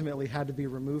and ultimately had to be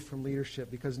removed from leadership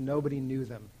because nobody knew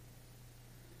them.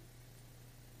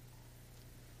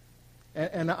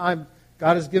 And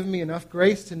God has given me enough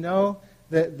grace to know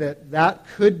that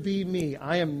could be me.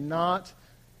 I am not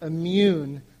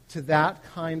immune to that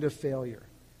kind of failure.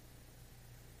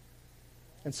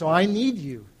 And so I need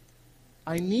you.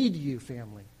 I need you,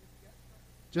 family.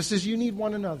 Just as you need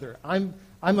one another. I'm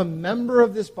a member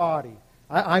of this body.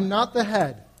 I'm not the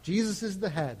head. Jesus is the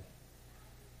head.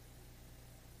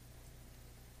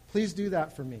 Please do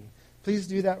that for me. Please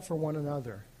do that for one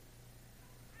another.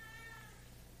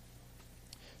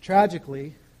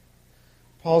 Tragically,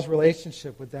 Paul's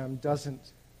relationship with them doesn't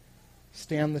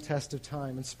stand the test of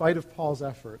time. In spite of Paul's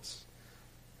efforts,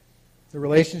 the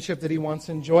relationship that he once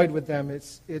enjoyed with them,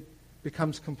 it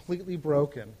becomes completely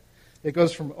broken. It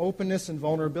goes from openness and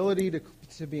vulnerability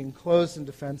to being closed and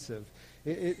defensive.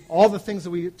 All the things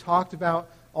that we talked about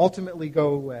ultimately go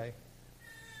away.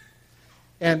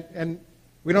 And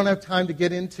we don't have time to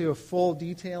get into a full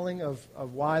detailing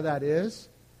of why that is.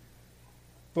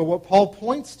 But what Paul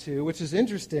points to, which is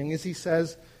interesting, is he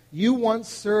says, you once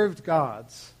served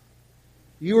gods.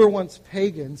 You were once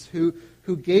pagans who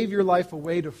gave your life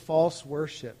away to false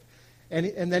worship.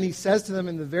 And then he says to them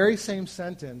in the very same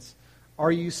sentence,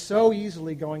 are you so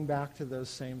easily going back to those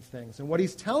same things? And what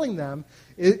he's telling them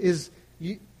is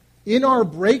in our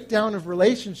breakdown of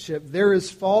relationship, there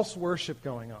is false worship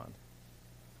going on.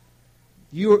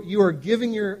 You are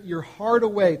giving your heart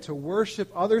away to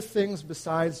worship other things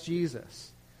besides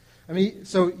Jesus. I mean,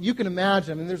 so you can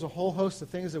imagine, there's a whole host of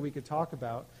things that we could talk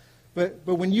about, but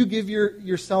when you give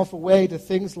yourself away to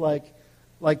things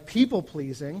like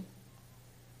people-pleasing,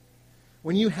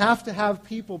 when you have to have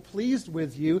people pleased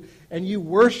with you, and you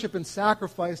worship and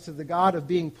sacrifice to the God of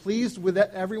being pleased with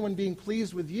everyone being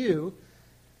pleased with you,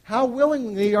 how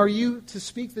willingly are you to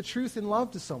speak the truth in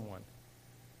love to someone?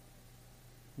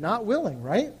 Not willing,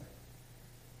 right?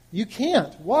 You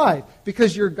can't. Why?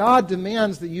 Because your God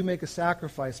demands that you make a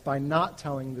sacrifice by not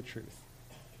telling the truth.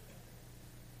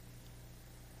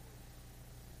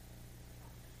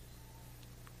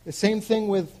 The same thing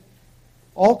with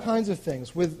all kinds of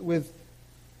things, with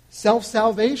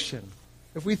self-salvation.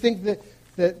 If we think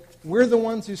that we're the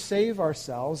ones who save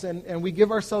ourselves and we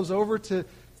give ourselves over to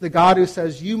the God who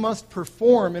says, you must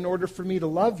perform in order for me to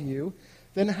love you,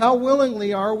 then how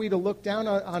willingly are we to look down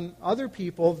on other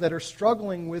people that are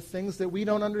struggling with things that we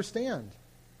don't understand?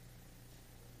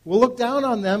 We'll look down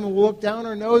on them and we'll look down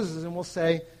our noses and we'll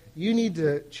say, you need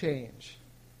to change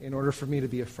in order for me to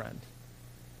be a friend.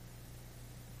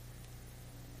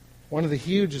 One of the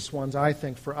hugest ones, I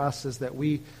think, for us is that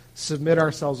we submit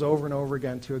ourselves over and over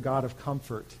again to a God of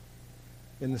comfort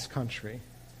in this country.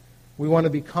 We want to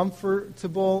be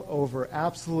comfortable over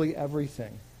absolutely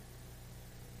everything.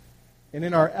 And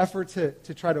in our effort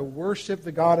to try to worship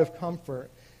the God of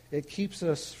comfort, it keeps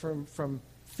us from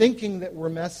thinking that we're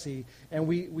messy, and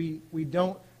we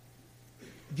don't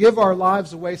give our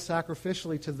lives away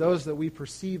sacrificially to those that we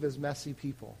perceive as messy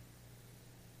people.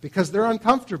 Because they're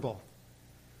uncomfortable.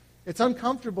 It's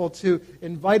uncomfortable to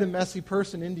invite a messy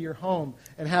person into your home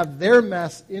and have their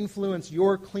mess influence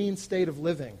your clean state of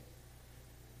living.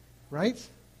 Right?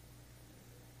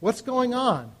 What's going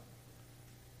on?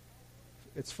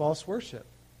 It's false worship.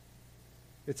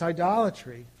 It's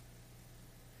idolatry.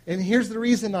 And here's the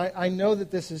reason I know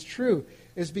that this is true,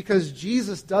 is because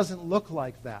Jesus doesn't look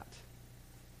like that.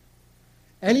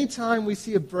 Anytime we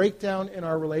see a breakdown in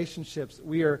our relationships,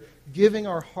 we are giving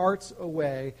our hearts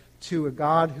away to a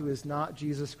God who is not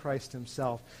Jesus Christ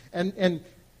himself. And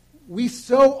we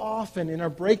so often, in our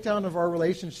breakdown of our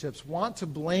relationships, want to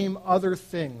blame other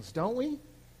things, don't we?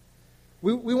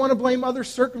 We want to blame other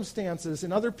circumstances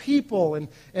and other people, and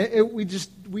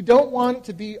we don't want it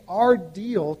to be our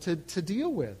deal to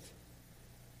deal with.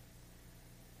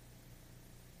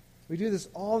 We do this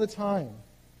all the time.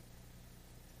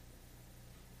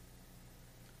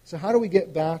 So how do we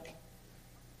get back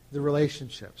the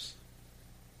relationships?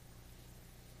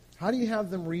 How do you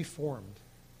have them reformed?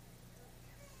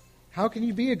 How can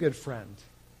you be a good friend?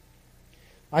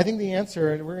 I think the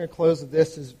answer, and we're going to close with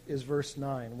this, is verse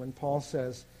 9, when Paul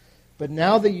says, "But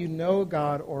now that you know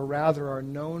God, or rather are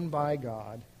known by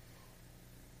God,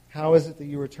 how is it that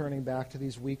you are turning back to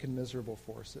these weak and miserable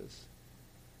forces?"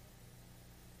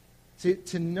 See,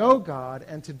 to know God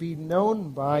and to be known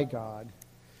by God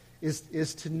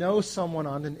is to know someone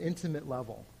on an intimate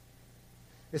level.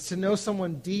 It's to know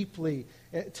someone deeply,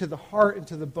 to the heart and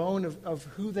to the bone of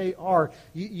who they are.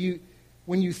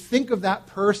 When you think of that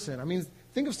person, I mean,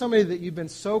 think of somebody that you've been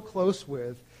so close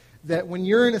with that when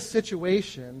you're in a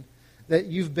situation that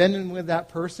you've been in with that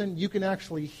person, you can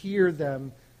actually hear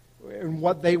them and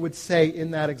what they would say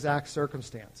in that exact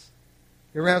circumstance.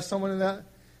 You ever have someone in that?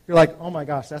 You're like, oh my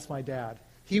gosh, that's my dad.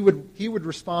 He would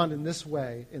respond in this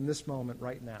way in this moment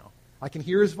right now. I can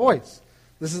hear his voice.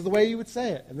 This is the way he would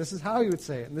say it, and this is how he would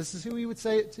say it, and this is who he would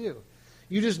say it to.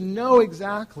 You just know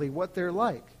exactly what they're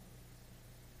like.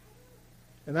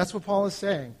 And that's what Paul is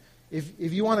saying.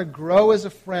 If you want to grow as a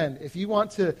friend, if you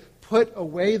want to put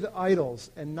away the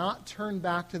idols and not turn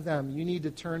back to them, you need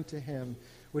to turn to him,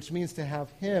 which means to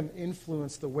have him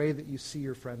influence the way that you see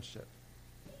your friendship.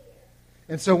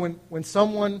 And so when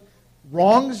someone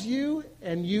wrongs you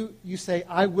and you say,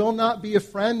 I will not be a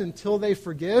friend until they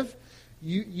forgive,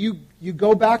 you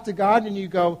go back to God and you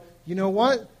go, you know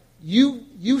what?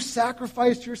 You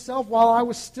sacrificed yourself while I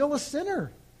was still a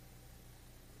sinner.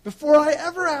 Before I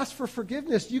ever asked for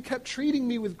forgiveness, you kept treating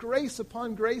me with grace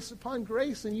upon grace upon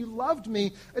grace, and you loved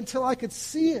me until I could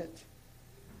see it.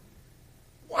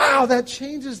 Wow, that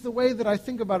changes the way that I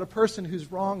think about a person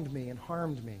who's wronged me and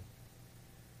harmed me.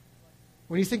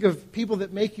 When you think of people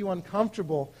that make you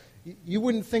uncomfortable, you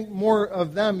wouldn't think more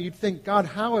of them. You'd think, God,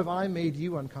 how have I made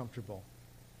you uncomfortable?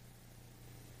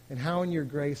 And how in your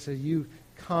grace have you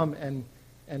come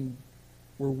and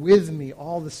were with me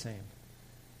all the same?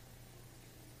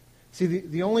 See,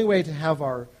 the only way to have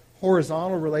our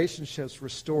horizontal relationships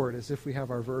restored is if we have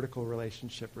our vertical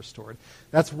relationship restored.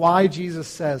 That's why Jesus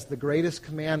says the greatest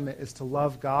commandment is to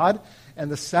love God, and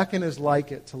the second is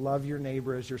like it, to love your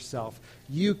neighbor as yourself.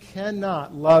 You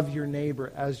cannot love your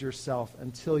neighbor as yourself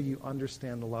until you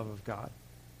understand the love of God.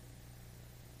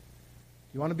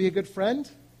 You want to be a good friend?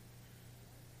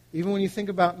 Even when you think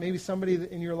about maybe somebody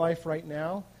in your life right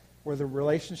now where the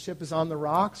relationship is on the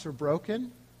rocks or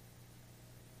broken,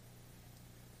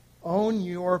 own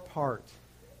your part.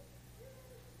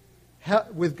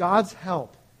 With God's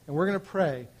help, and we're going to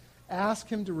pray, ask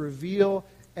Him to reveal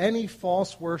any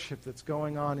false worship that's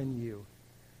going on in you.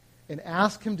 And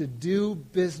ask Him to do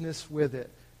business with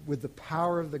it, with the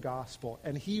power of the gospel.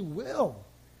 And He will.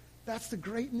 That's the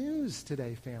great news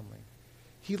today, family.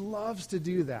 He loves to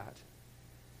do that.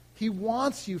 He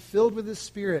wants you filled with His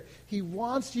Spirit. He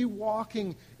wants you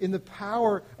walking in the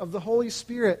power of the Holy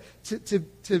Spirit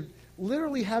to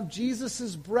literally have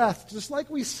Jesus' breath, just like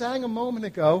we sang a moment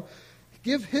ago,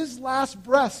 give His last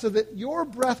breath so that your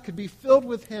breath could be filled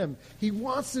with Him. He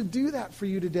wants to do that for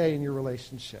you today in your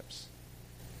relationships.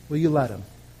 Will you let Him?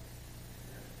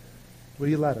 Will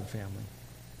you let Him, family?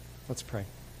 Let's pray.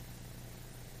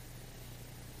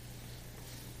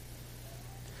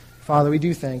 Father, we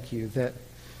do thank You that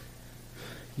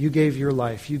You gave Your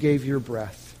life, You gave Your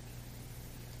breath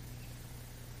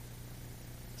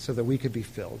so that we could be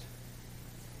filled.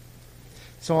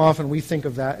 So often we think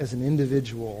of that as an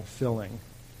individual filling,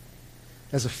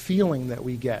 as a feeling that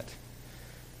we get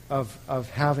of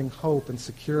having hope and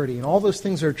security. And all those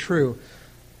things are true.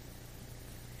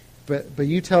 But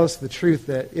You tell us the truth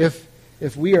that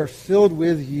if we are filled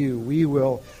with You, we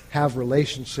will have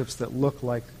relationships that look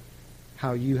like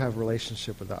how You have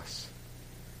relationship with us.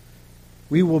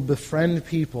 We will befriend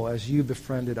people as You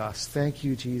befriended us. Thank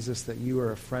You, Jesus, that You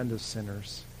are a friend of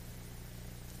sinners.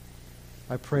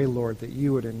 I pray, Lord, that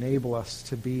You would enable us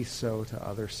to be so to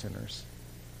other sinners,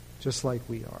 just like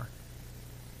we are.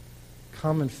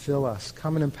 Come and fill us.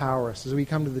 Come and empower us as we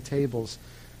come to the tables.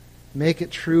 Make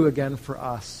it true again for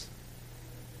us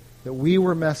that we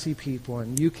were messy people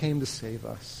and You came to save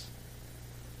us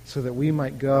so that we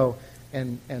might go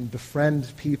and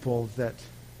befriend people that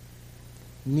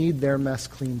need their mess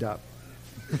cleaned up.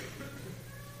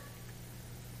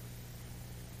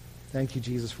 Thank You,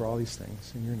 Jesus, for all these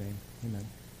things. In Your name, amen.